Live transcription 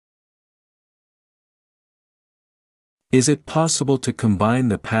Is it possible to combine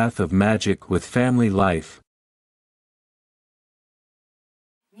the path of magic with family life?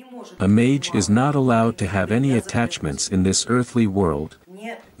 A mage is not allowed to have any attachments in this earthly world,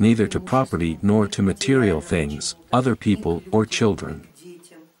 neither to property nor to material things, other people or children.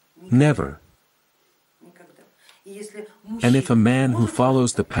 Never. And if a man who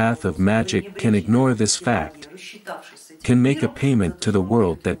follows the path of magic can ignore this fact, can make a payment to the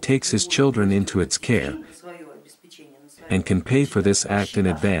world that takes his children into its care, and can pay for this act in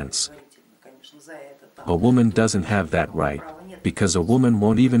advance, a woman doesn't have that right, because a woman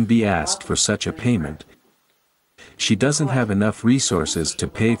won't even be asked for such a payment. She doesn't have enough resources to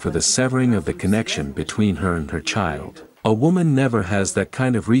pay for the severing of the connection between her and her child. A woman never has that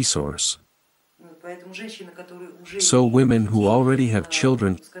kind of resource. So women who already have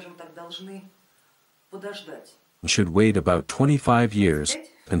children should wait about 25 years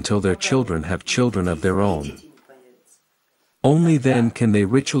until their children have children of their own. Only then can they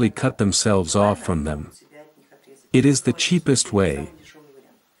ritually cut themselves off from them. It is the cheapest way,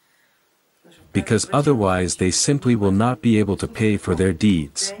 because otherwise they simply will not be able to pay for their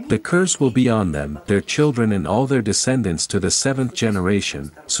deeds. The curse will be on them, their children and all their descendants to the 7th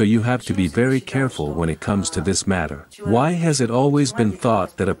generation, so you have to be very careful when it comes to this matter. Why has it always been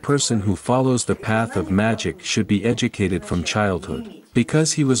thought that a person who follows the path of magic should be educated from childhood?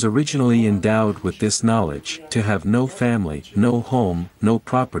 Because he was originally endowed with this knowledge, to have no family, no home, no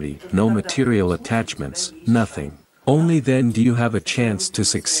property, no material attachments, nothing. Only then do you have a chance to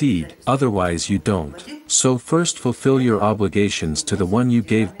succeed, otherwise you don't. So first fulfill your obligations to the one you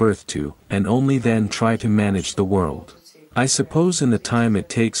gave birth to, and only then try to manage the world. I suppose in the time it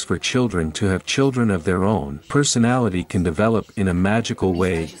takes for children to have children of their own, personality can develop in a magical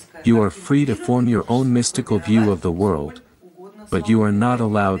way. You are free to form your own mystical view of the world, but you are not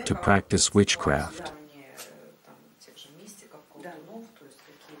allowed to practice witchcraft.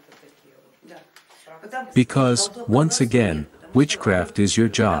 Because, once again, witchcraft is your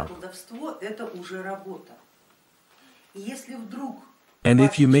job. And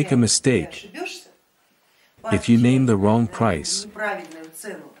if you make a mistake, if you name the wrong price,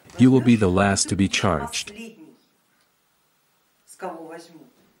 you will be the last to be charged.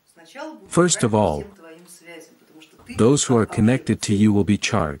 First of all, those who are connected to you will be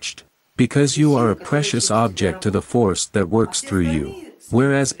charged, because you are a precious object to the force that works through you.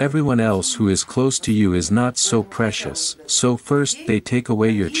 Whereas everyone else who is close to you is not so precious, so first they take away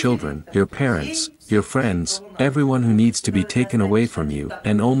your children, your parents, your friends, everyone who needs to be taken away from you,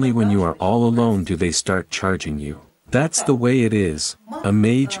 and only when you are all alone do they start charging you. That's the way it is. A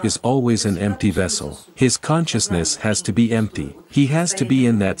mage is always an empty vessel. His consciousness has to be empty. He has to be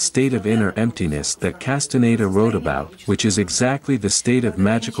in that state of inner emptiness that Castaneda wrote about, which is exactly the state of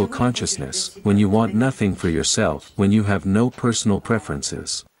magical consciousness, when you want nothing for yourself, when you have no personal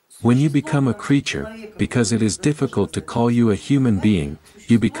preferences. When you become a creature, because it is difficult to call you a human being,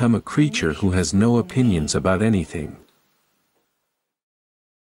 you become a creature who has no opinions about anything.